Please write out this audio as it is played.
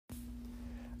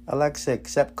Alexa,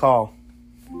 accept call.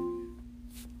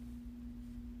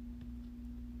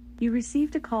 You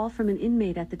received a call from an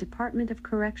inmate at the Department of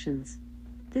Corrections.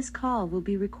 This call will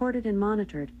be recorded and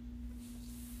monitored.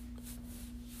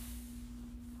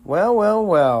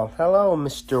 Well. Hello,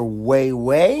 Mr.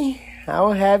 Wei.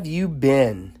 How have you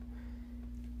been?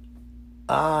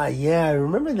 Yeah, I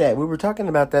remember that. We were talking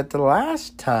about that the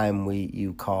last time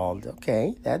you called.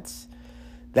 Okay,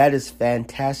 that is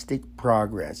fantastic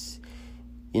progress.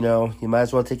 You know, you might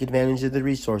as well take advantage of the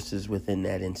resources within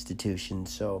that institution.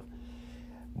 So,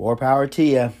 more power to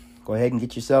you. Go ahead and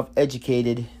get yourself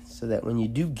educated so that when you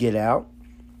do get out,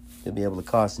 you'll be able to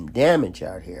cause some damage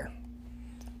out here.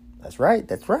 That's right.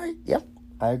 Yep,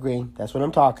 I agree. That's what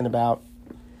I'm talking about.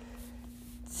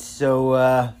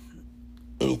 So,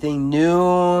 anything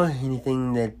new?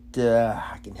 Anything that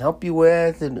I can help you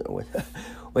with?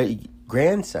 Wait,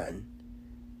 grandson?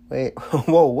 Wait,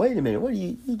 whoa, wait a minute. What are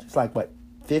you just like, what,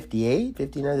 58,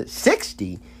 59,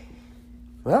 60?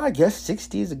 Well, I guess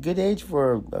 60 is a good age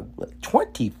for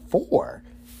 24.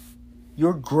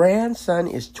 Your grandson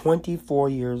is 24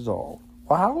 years old.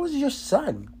 Well, how old is your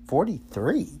son?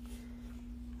 43.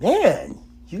 Man,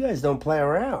 you guys don't play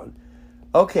around.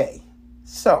 Okay,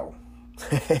 so,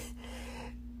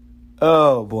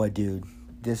 oh boy, dude,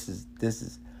 this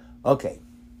is, okay.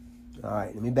 All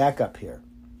right, let me back up here.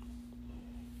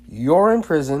 You're in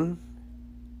prison,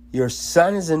 your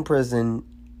son is in prison,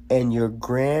 and your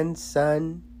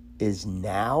grandson is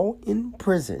now in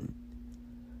prison.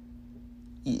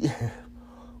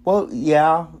 Well,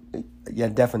 yeah,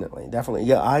 definitely.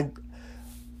 Yeah,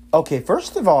 okay,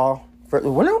 first of all,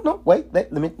 wait,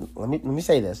 let me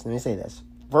say this.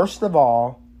 First of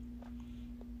all,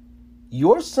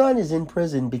 your son is in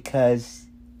prison because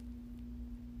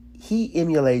he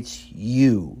emulates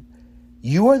you.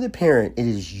 You are the parent. It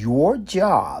is your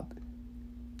job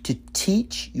to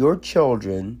teach your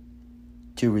children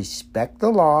to respect the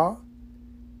law,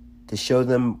 to show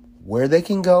them where they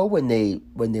can go when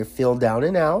they're feel down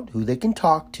and out, who they can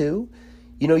talk to.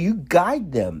 You know, you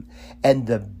guide them. And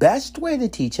the best way to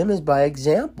teach them is by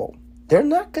example. They're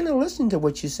not going to listen to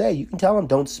what you say. You can tell them,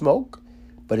 don't smoke.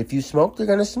 But if you smoke, they're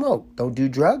going to smoke. Don't do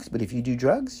drugs. But if you do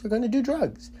drugs, you're going to do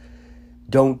drugs.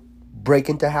 Don't break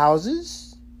into houses.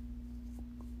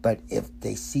 But if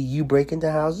they see you break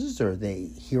into houses or they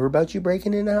hear about you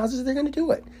breaking into houses, they're going to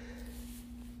do it.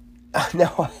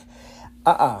 No,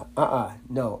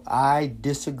 no, I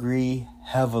disagree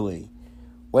heavily.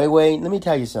 Wait, let me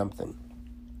tell you something.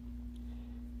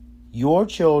 Your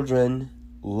children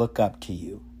look up to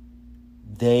you.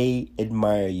 They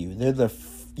admire you.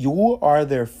 You are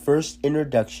their first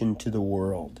introduction to the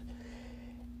world.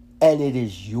 And it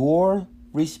is your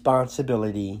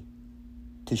responsibility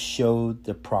to show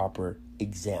the proper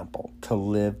example, to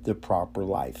live the proper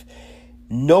life.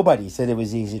 Nobody said it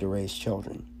was easy to raise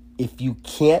children. If you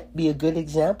can't be a good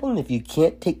example and if you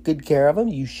can't take good care of them,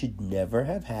 you should never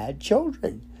have had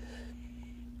children.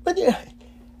 But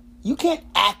you can't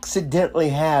accidentally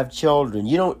have children.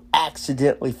 You don't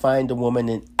accidentally find a woman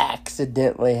and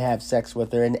accidentally have sex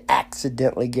with her and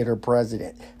accidentally get her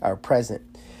pregnant,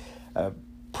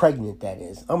 that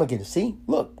is. Oh my goodness. See,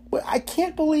 look, I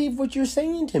can't believe what you're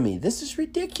saying to me. This is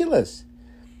ridiculous.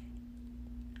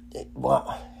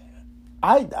 Well,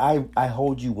 I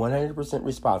hold you 100%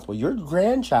 responsible. Your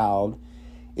grandchild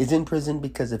is in prison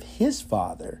because of his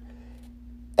father,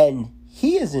 and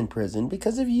he is in prison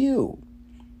because of you.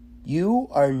 You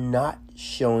are not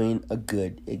showing a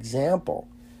good example.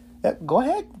 Go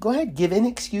ahead, give any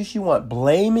excuse you want.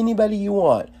 Blame anybody you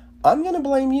want. I'm going to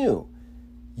blame you.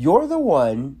 You're the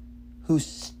one who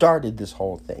started this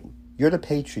whole thing. You're the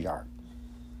patriarch.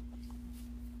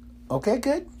 Okay,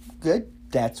 good.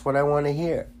 That's what I want to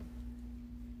hear.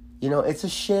 You know, it's a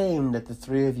shame that the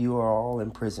three of you are all in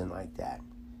prison like that.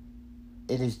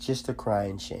 It is just a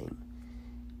crying shame.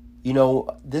 You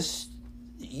know,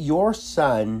 your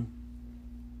son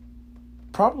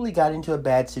probably got into a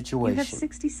bad situation. You have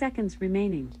 60 seconds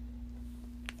remaining.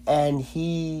 And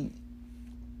he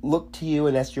looked to you,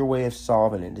 and that's your way of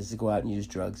solving it, is to go out and use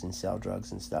drugs and sell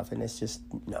drugs and stuff. And it's just,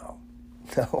 no,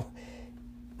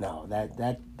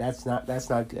 that's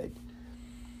not good.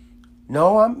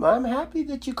 No, I'm happy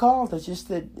that you called. It's just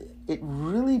that it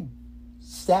really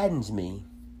saddens me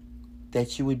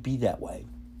that you would be that way.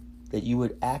 That you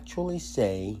would actually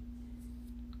say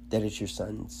that it's your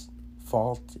son's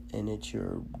fault and it's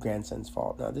your grandson's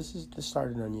fault. No, this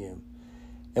started on you.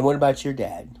 And what about your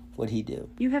dad? What'd he do?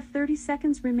 You have 30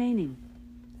 seconds remaining.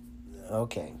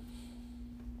 Okay.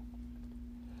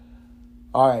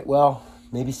 All right, well,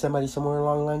 maybe somebody somewhere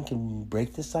along the line can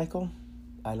break this cycle.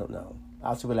 I don't know.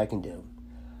 I'll see what I can do.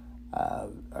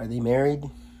 Are they married?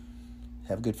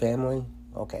 Have a good family?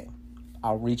 Okay.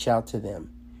 I'll reach out to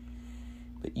them.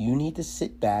 But you need to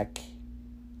sit back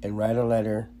and write a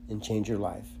letter and change your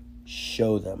life.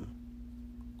 Show them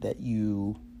that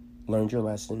you learned your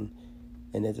lesson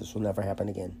and that this will never happen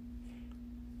again.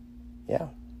 Yeah,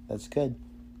 that's good.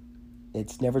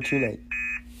 It's never too late.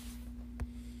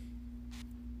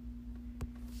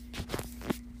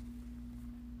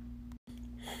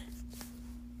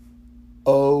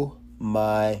 Oh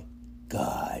my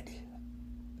God.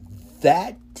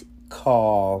 That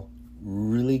call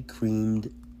really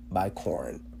creamed my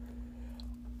corn.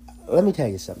 Let me tell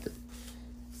you something.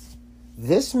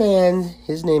 This man,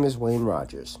 his name is Wayne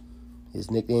Rogers. His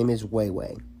nickname is Way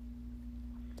Way.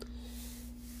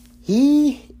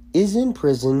 He is in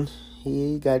prison.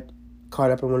 He got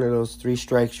caught up in one of those 3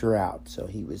 strikes you're out. So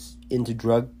he was into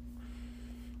drug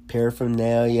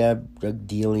paraphernalia, drug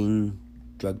dealing,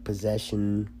 drug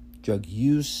possession, drug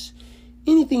use,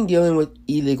 anything dealing with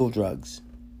illegal drugs.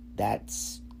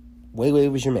 That's Way Way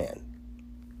was your man.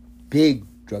 Big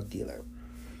drug dealer.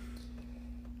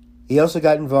 He also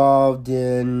got involved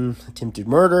in attempted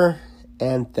murder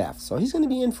and theft. So he's going to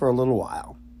be in for a little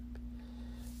while.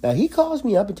 Now he calls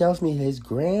me up and tells me his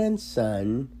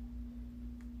grandson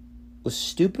was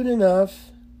stupid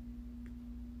enough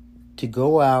to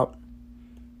go out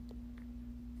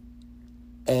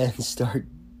and start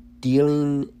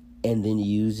dealing and then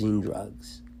using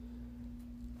drugs.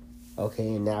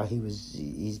 Okay, and now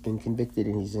he's been convicted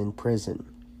and he's in prison.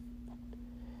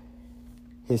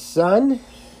 His son,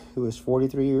 who is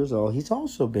 43 years old, he's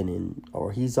also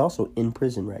in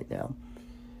prison right now.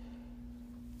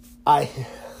 I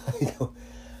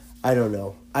don't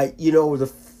know.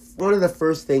 One of the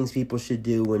first things people should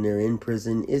do when they're in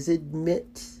prison is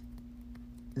admit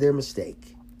their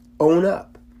mistake. Own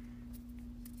up.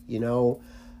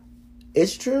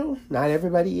 It's true. Not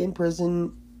everybody in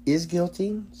prison is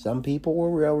guilty. Some people were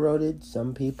railroaded.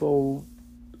 Some people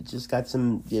just got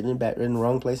in the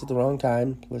wrong place at the wrong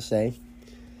time, let's say.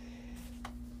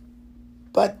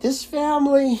 But this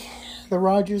family, the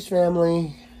Rogers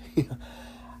family,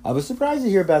 I was surprised to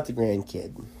hear about the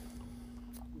grandkid.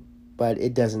 But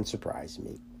it doesn't surprise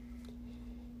me.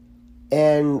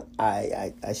 And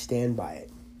I stand by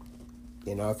it.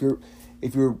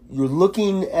 If you're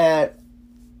looking at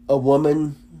a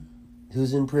woman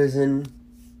who's in prison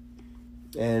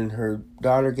and her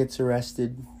daughter gets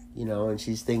arrested, and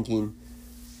she's thinking,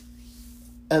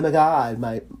 oh my God,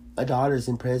 my daughter's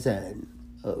in prison.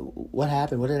 What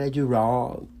happened? What did I do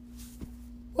wrong?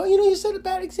 Well, you set a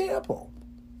bad example.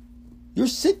 You're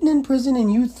sitting in prison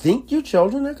and you think your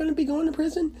children are going to be going to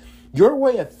prison? Your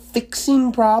way of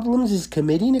fixing problems is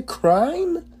committing a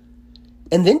crime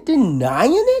and then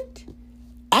denying it?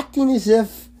 Acting as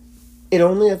if it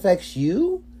only affects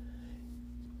you?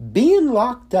 Being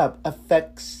locked up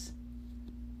affects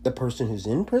the person who's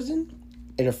in prison.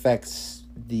 It affects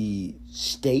the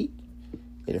state.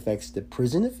 It affects the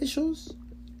prison officials.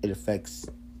 It affects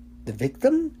the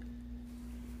victim.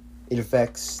 It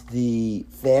affects the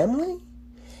family.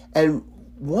 And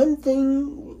one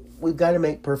thing we've got to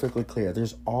make perfectly clear,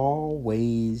 there's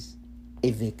always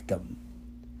a victim.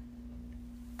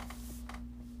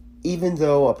 Even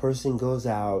though a person goes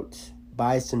out,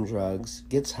 buys some drugs,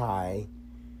 gets high,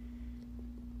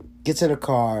 gets in a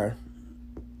car,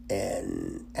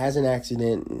 and has an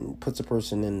accident and puts a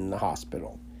person in the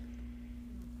hospital,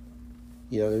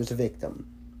 there's a victim.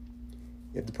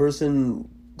 If the person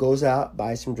goes out,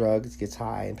 buys some drugs, gets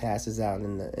high, and passes out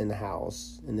in the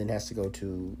house, and then has to go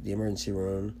to the emergency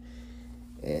room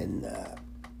and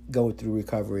go through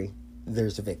recovery,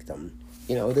 there's a victim.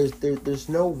 There's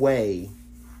no way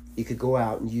you could go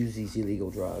out and use these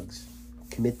illegal drugs,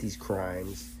 commit these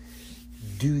crimes,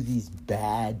 do these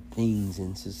bad things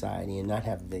in society and not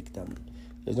have a victim.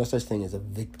 There's no such thing as a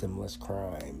victimless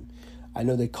crime. I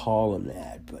know they call them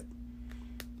that, but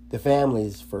the family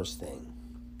is the first thing,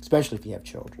 especially if you have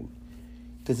children.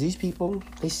 Because these people,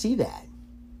 they see that.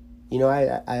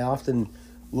 I often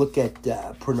look at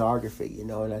pornography,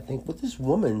 and I think, well, this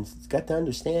woman's got to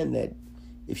understand that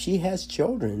if she has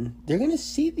children, they're going to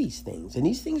see these things. And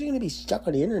these things are going to be stuck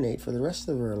on the internet for the rest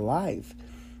of her life.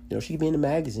 She could be in a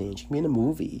magazine. She could be in a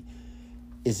movie.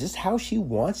 Is this how she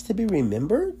wants to be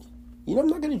remembered? I'm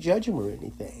not going to judge them or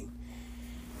anything.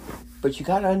 But you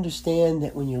got to understand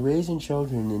that when you're raising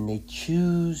children and they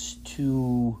choose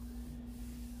to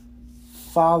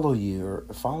follow your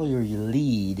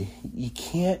lead, you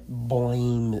can't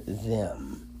blame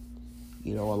them. A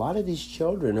lot of these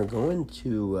children are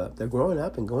they're growing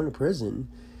up and going to prison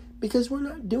because we're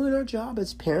not doing our job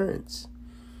as parents.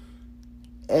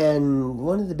 And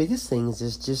one of the biggest things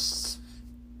is just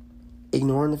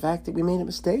ignoring the fact that we made a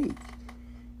mistake.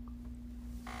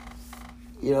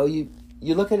 You know, you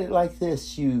look at it like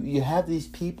this. You have these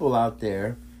people out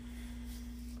there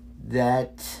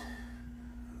that,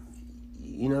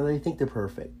 you know, they think they're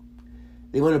perfect.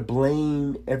 They want to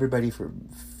blame everybody for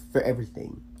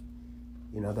everything.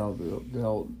 You know,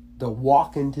 they'll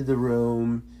walk into the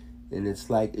room and it's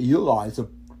like, you guys are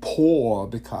poor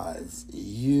because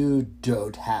you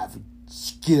don't have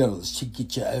skills to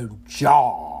get your own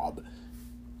job.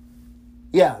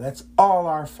 Yeah, that's all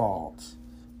our fault.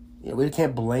 You know, we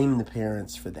can't blame the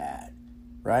parents for that,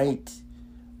 right?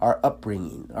 Our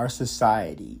upbringing, our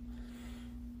society.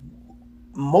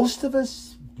 Most of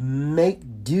us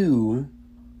make do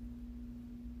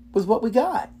with what we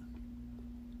got.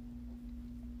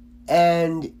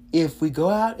 And if we go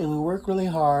out and we work really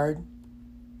hard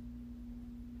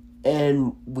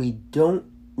and we don't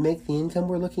make the income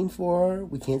we're looking for,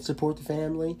 we can't support the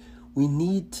family, we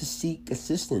need to seek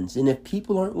assistance. And if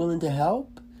people aren't willing to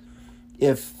help,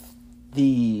 if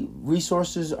the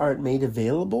resources aren't made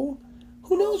available,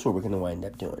 who knows what we're going to wind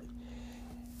up doing.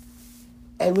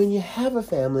 And when you have a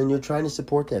family and you're trying to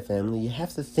support that family, you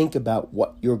have to think about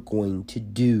what you're going to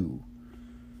do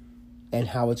and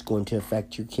how it's going to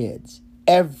affect your kids.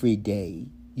 Every day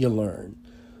you learn.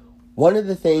 One of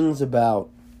the things about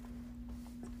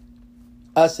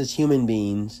us as human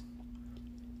beings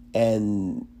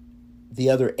and the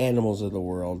other animals of the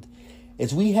world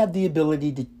is we have the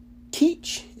ability to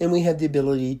teach and we have the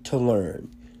ability to learn.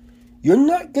 You're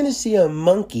not going to see a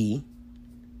monkey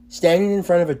standing in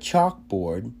front of a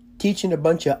chalkboard teaching a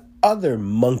bunch of other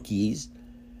monkeys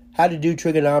how to do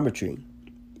trigonometry.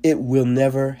 It will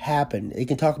never happen. They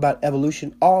can talk about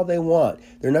evolution all they want.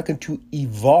 They're not going to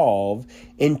evolve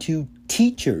into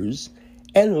teachers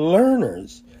and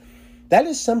learners. That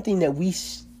is something that we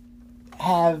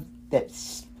have that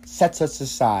sets us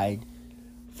aside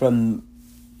from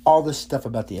all this stuff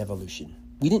about the evolution.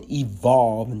 We didn't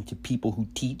evolve into people who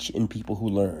teach and people who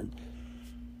learn.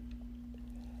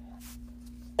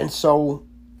 And so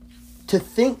to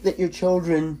think that your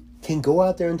children can go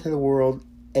out there into the world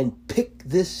and pick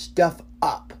this stuff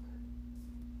up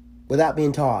without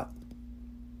being taught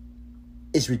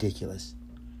is ridiculous.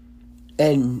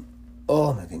 And,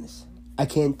 oh my goodness, I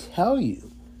can't tell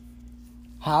you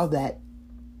how that,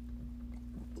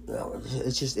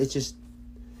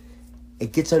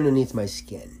 it gets underneath my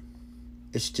skin.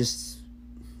 It's just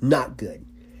not good.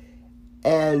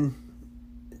 And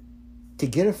to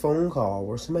get a phone call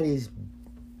where somebody's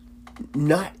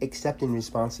not accepting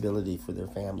responsibility for their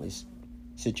family's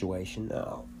situation,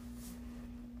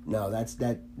 no,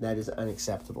 that is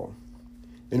unacceptable.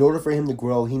 In order for him to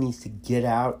grow, he needs to get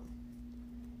out.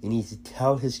 He needs to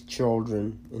tell his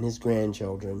children and his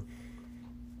grandchildren,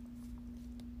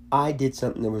 I did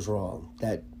something that was wrong.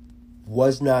 That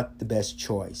was not the best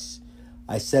choice.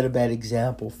 I set a bad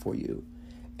example for you,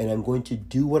 and I'm going to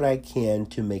do what I can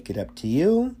to make it up to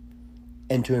you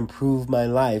and to improve my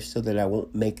life so that I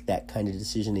won't make that kind of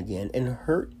decision again and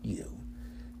hurt you.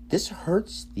 This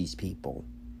hurts these people.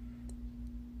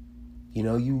 You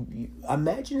know, you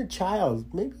imagine a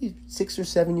child, maybe 6 or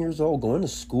 7 years old, going to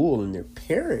school and their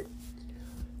parent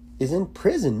is in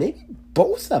prison. Maybe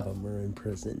both of them are in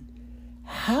prison.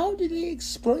 How do they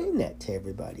explain that to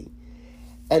everybody?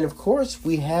 And of course,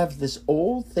 we have this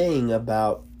old thing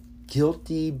about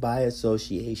guilty by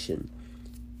association.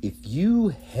 If you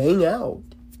hang out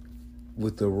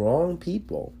with the wrong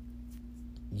people,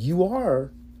 you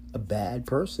are a bad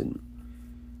person.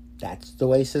 That's the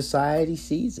way society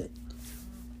sees it.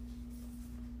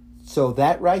 So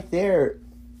that right there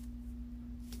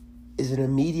is an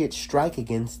immediate strike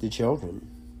against the children.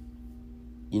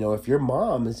 You know, if your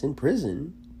mom is in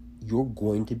prison, you're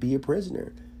going to be a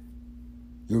prisoner.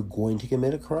 You're going to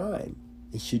commit a crime.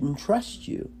 They shouldn't trust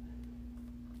you.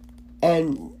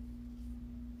 And,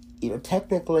 you know,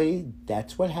 technically,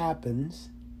 that's what happens,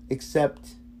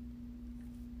 except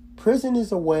prison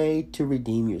is a way to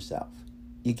redeem yourself.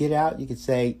 You get out, you could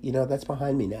say, you know, that's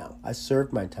behind me now. I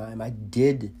served my time. I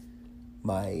did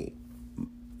my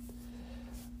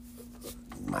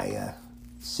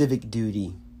civic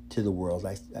duty to the world.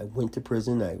 I went to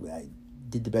prison. I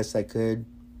did the best I could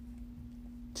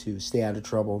to stay out of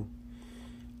trouble.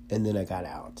 And then I got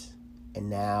out. And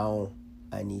now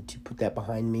I need to put that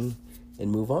behind me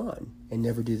and move on and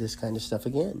never do this kind of stuff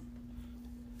again.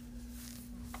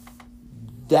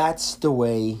 That's the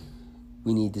way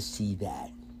we need to see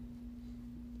that.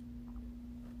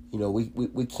 You know,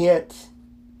 we can't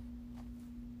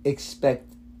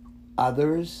expect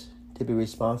others to be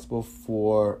responsible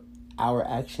for our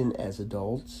action as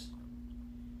adults.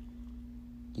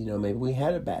 Maybe we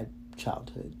had a bad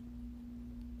childhood.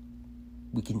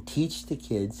 We can teach the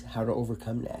kids how to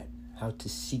overcome that, how to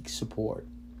seek support,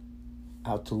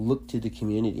 how to look to the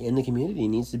community. And the community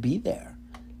needs to be there.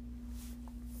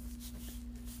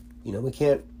 We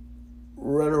can't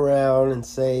run around and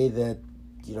say that,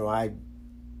 I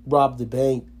robbed the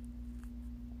bank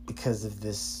because of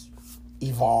this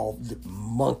evolved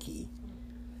monkey.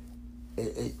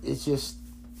 It's just,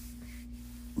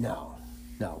 no.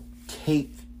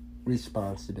 Take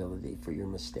responsibility for your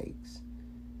mistakes.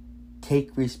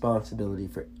 Take responsibility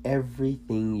for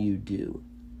everything you do.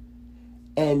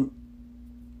 And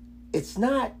it's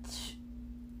not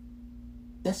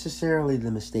necessarily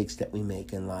the mistakes that we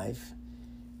make in life.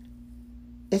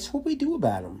 It's what we do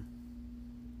about them.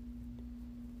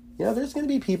 There's going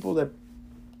to be people that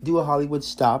do a Hollywood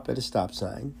stop at a stop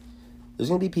sign. There's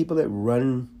going to be people that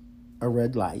run a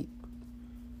red light.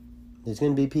 There's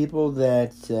going to be people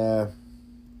that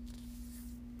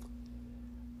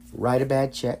write a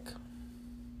bad check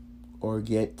or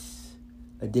get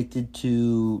addicted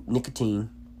to nicotine,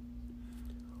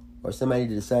 or somebody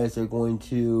that decides they're going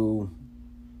to,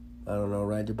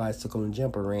 ride their bicycle and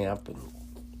jump a ramp and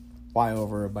fly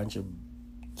over a bunch of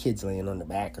kids laying on their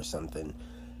back or something.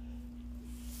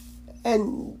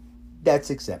 And that's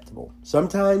acceptable.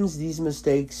 Sometimes these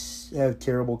mistakes have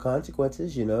terrible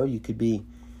consequences. You could be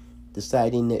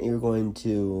deciding that you're going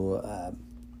to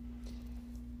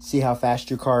see how fast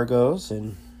your car goes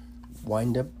and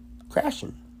wind up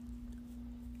crashing.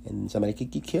 And somebody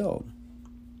could get killed.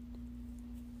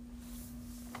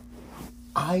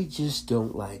 I just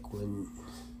don't like when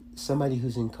somebody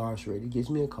who's incarcerated gives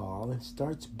me a call and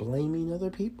starts blaming other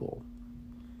people.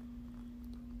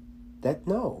 There's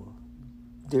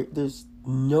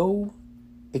no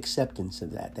acceptance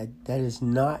of that. That is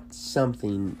not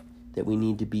something that we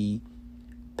need to be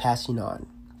passing on.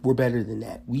 We're better than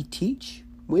that. We teach,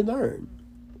 we learn.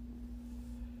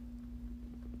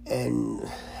 And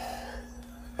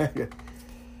I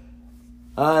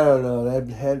don't know,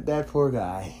 that poor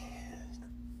guy,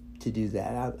 to do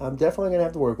that. I'm definitely going to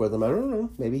have to work with him. I don't know,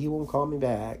 maybe he won't call me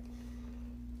back.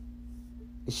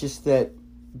 It's just that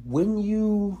when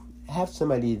you have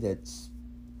somebody that's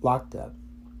locked up,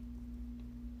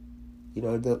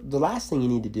 the last thing you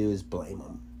need to do is blame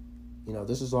them.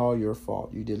 This is all your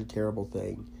fault. You did a terrible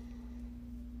thing.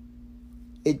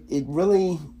 It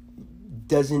really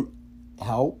doesn't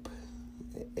help.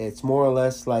 It's more or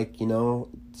less like,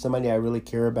 somebody I really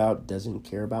care about doesn't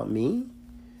care about me.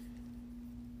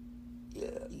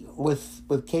 With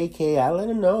KK, I let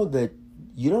him know that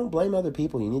you don't blame other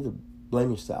people. You need to blame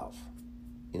yourself.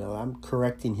 I'm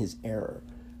correcting his error.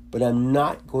 But I'm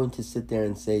not going to sit there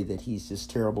and say that he's this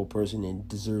terrible person and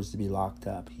deserves to be locked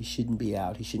up. He shouldn't be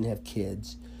out. He shouldn't have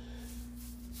kids.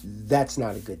 That's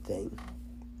not a good thing.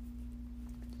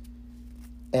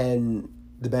 And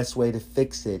the best way to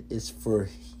fix it is for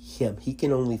him. He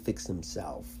can only fix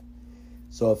himself.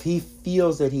 So if he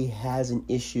feels that he has an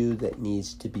issue that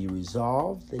needs to be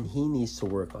resolved, then he needs to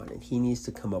work on it. He needs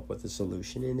to come up with a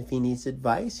solution. And if he needs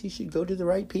advice, he should go to the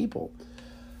right people.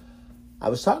 I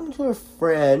was talking to a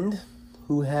friend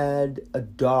who had a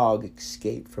dog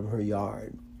escape from her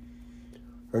yard.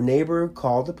 Her neighbor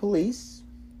called the police,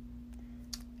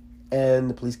 and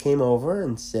the police came over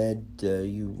and said,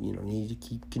 you need to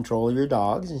keep control of your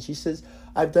dogs. And she says,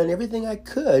 I've done everything I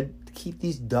could to keep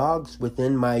these dogs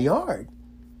within my yard.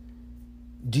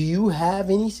 Do you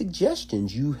have any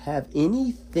suggestions? You have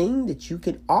anything that you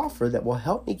can offer that will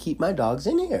help me keep my dogs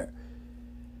in here?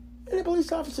 And the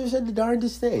police officer said the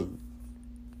darndest thing.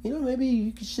 Maybe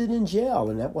you could sit in jail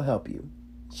and that will help you.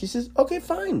 She says, okay,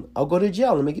 fine. I'll go to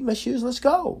jail. Let me get my shoes. Let's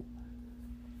go.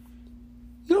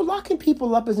 Locking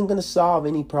people up isn't going to solve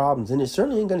any problems. And it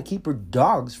certainly ain't going to keep her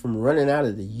dogs from running out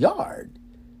of the yard.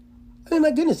 I mean,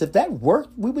 my goodness, if that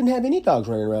worked, we wouldn't have any dogs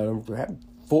running around. We'd have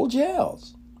full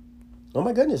jails. Oh,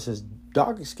 my goodness, this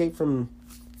dog escaped from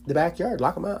the backyard.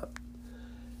 Lock them up.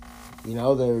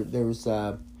 There's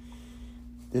a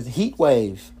heat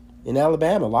wave in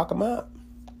Alabama. Lock them up.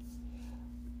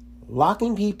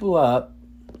 Locking people up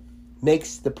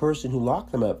makes the person who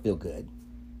locked them up feel good,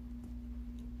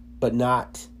 but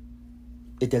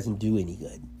it doesn't do any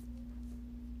good.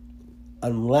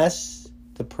 Unless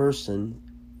the person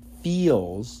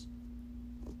feels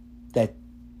that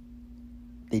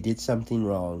they did something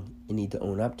wrong and need to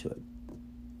own up to it.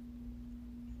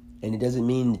 And it doesn't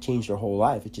mean to change their whole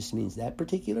life. It just means that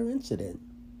particular incident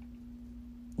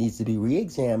needs to be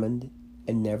re-examined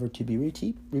and never to be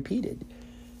repeated.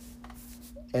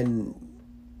 And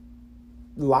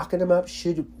locking them up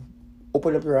should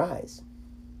open up their eyes.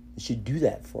 It should do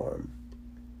that for them.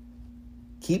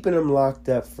 keeping them locked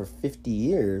up for 50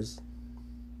 years,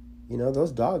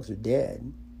 those dogs are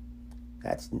dead.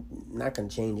 That's not going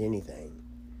to change anything.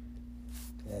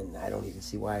 And I don't even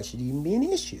see why it should even be an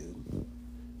issue.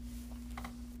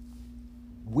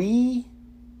 We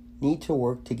need to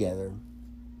work together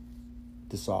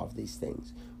to solve these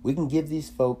things. We can give these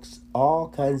folks all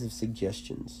kinds of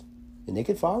suggestions, and they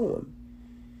can follow them.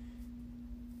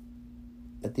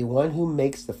 But the one who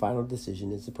makes the final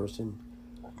decision is the person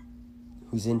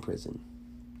who's in prison.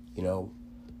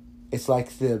 It's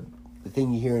like the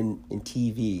thing you hear in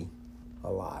TV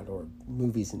a lot, or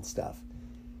movies and stuff.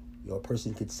 A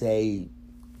person could say,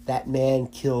 that man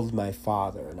killed my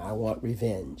father and I want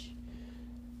revenge.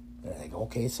 And I go,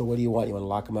 okay, so what do you want? You want to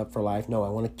lock him up for life? No, I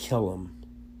want to kill him.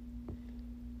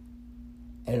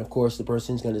 And of course the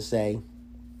person's going to say,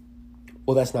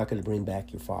 well, that's not going to bring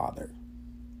back your father.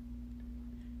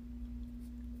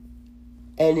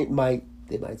 And they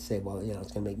might say, well,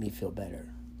 it's going to make me feel better.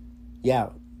 Yeah,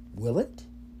 will it?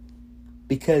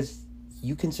 Because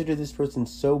you consider this person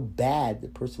so bad, the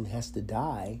person has to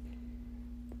die,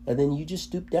 and then you just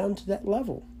stoop down to that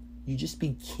level. You just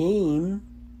became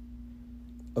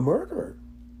a murderer.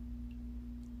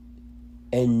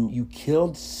 And you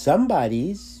killed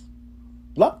somebody's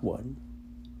loved one.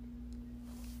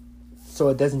 So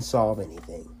it doesn't solve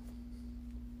anything.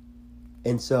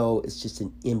 And so it's just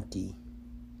an empty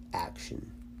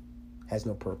action. Has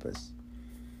no purpose.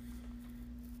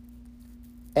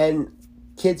 And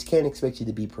kids can't expect you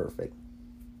to be perfect.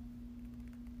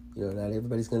 Not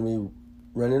everybody's going to be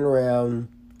running around,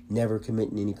 never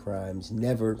committing any crimes,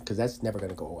 never, because that's never going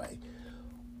to go away,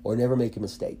 or never making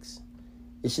mistakes.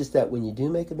 It's just that when you do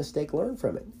make a mistake, learn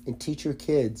from it and teach your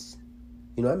kids,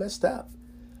 I messed up.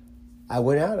 I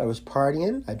went out, I was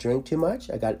partying, I drank too much,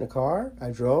 I got in a car, I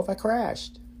drove, I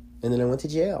crashed, and then I went to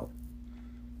jail.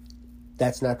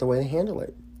 That's not the way to handle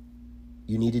it.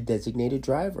 You need a designated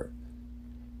driver.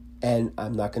 And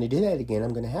I'm not going to do that again.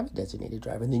 I'm going to have a designated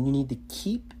driver. And then you need to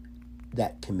keep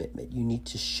that commitment. You need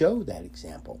to show that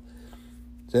example.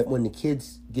 So that when the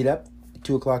kids get up at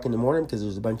 2 o'clock in the morning because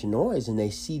there's a bunch of noise and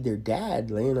they see their dad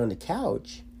laying on the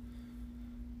couch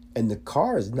and the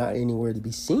car is not anywhere to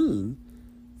be seen,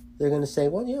 they're going to say,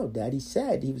 well, Daddy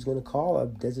said he was going to call a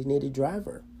designated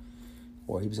driver.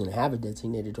 Or he was going to have a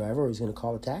designated driver, or he was going to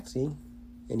call a taxi,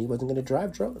 and he wasn't going to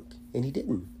drive drunk. And he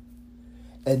didn't.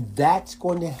 And that's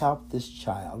going to help this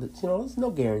child. There's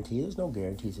no guarantee. There's no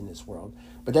guarantees in this world.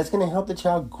 But that's going to help the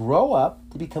child grow up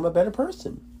to become a better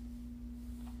person.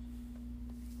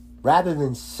 Rather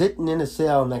than sitting in a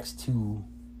cell next to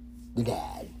the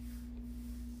dad.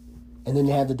 And then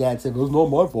you have the dad say, well, it's not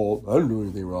my fault. I didn't do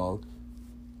anything wrong.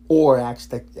 Or ask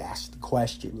the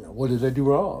question, what did I do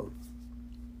wrong?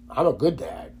 I'm a good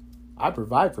dad. I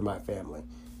provide for my family.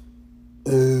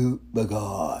 Oh, my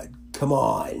God. Come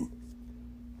on.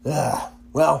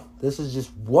 Well, this is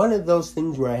just one of those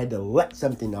things where I had to let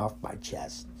something off my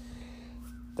chest.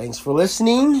 Thanks for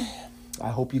listening. I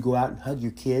hope you go out and hug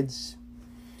your kids.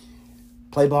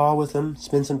 Play ball with them.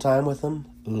 Spend some time with them.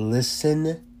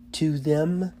 Listen to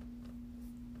them.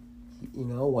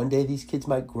 One day these kids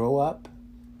might grow up,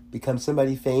 become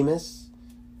somebody famous,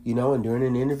 and during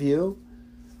an interview,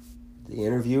 the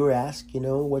interviewer asks,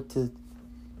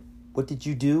 what did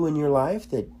you do in your life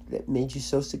that made you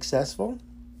so successful?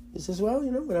 He says, well,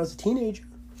 when I was a teenager,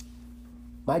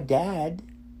 my dad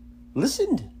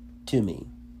listened to me.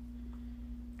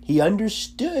 He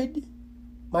understood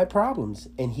my problems,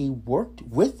 and he worked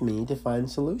with me to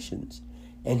find solutions.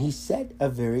 And he set a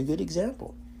very good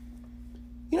example.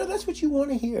 That's what you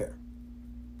want to hear.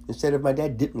 Instead of my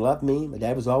dad didn't love me, my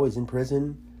dad was always in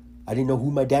prison, I didn't know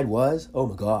who my dad was. Oh,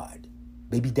 my God.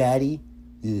 Baby daddy.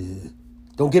 Ugh.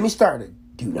 Don't get me started.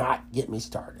 Do not get me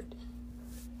started.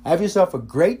 Have yourself a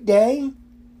great day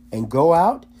and go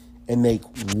out and make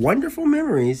wonderful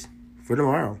memories for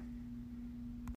tomorrow.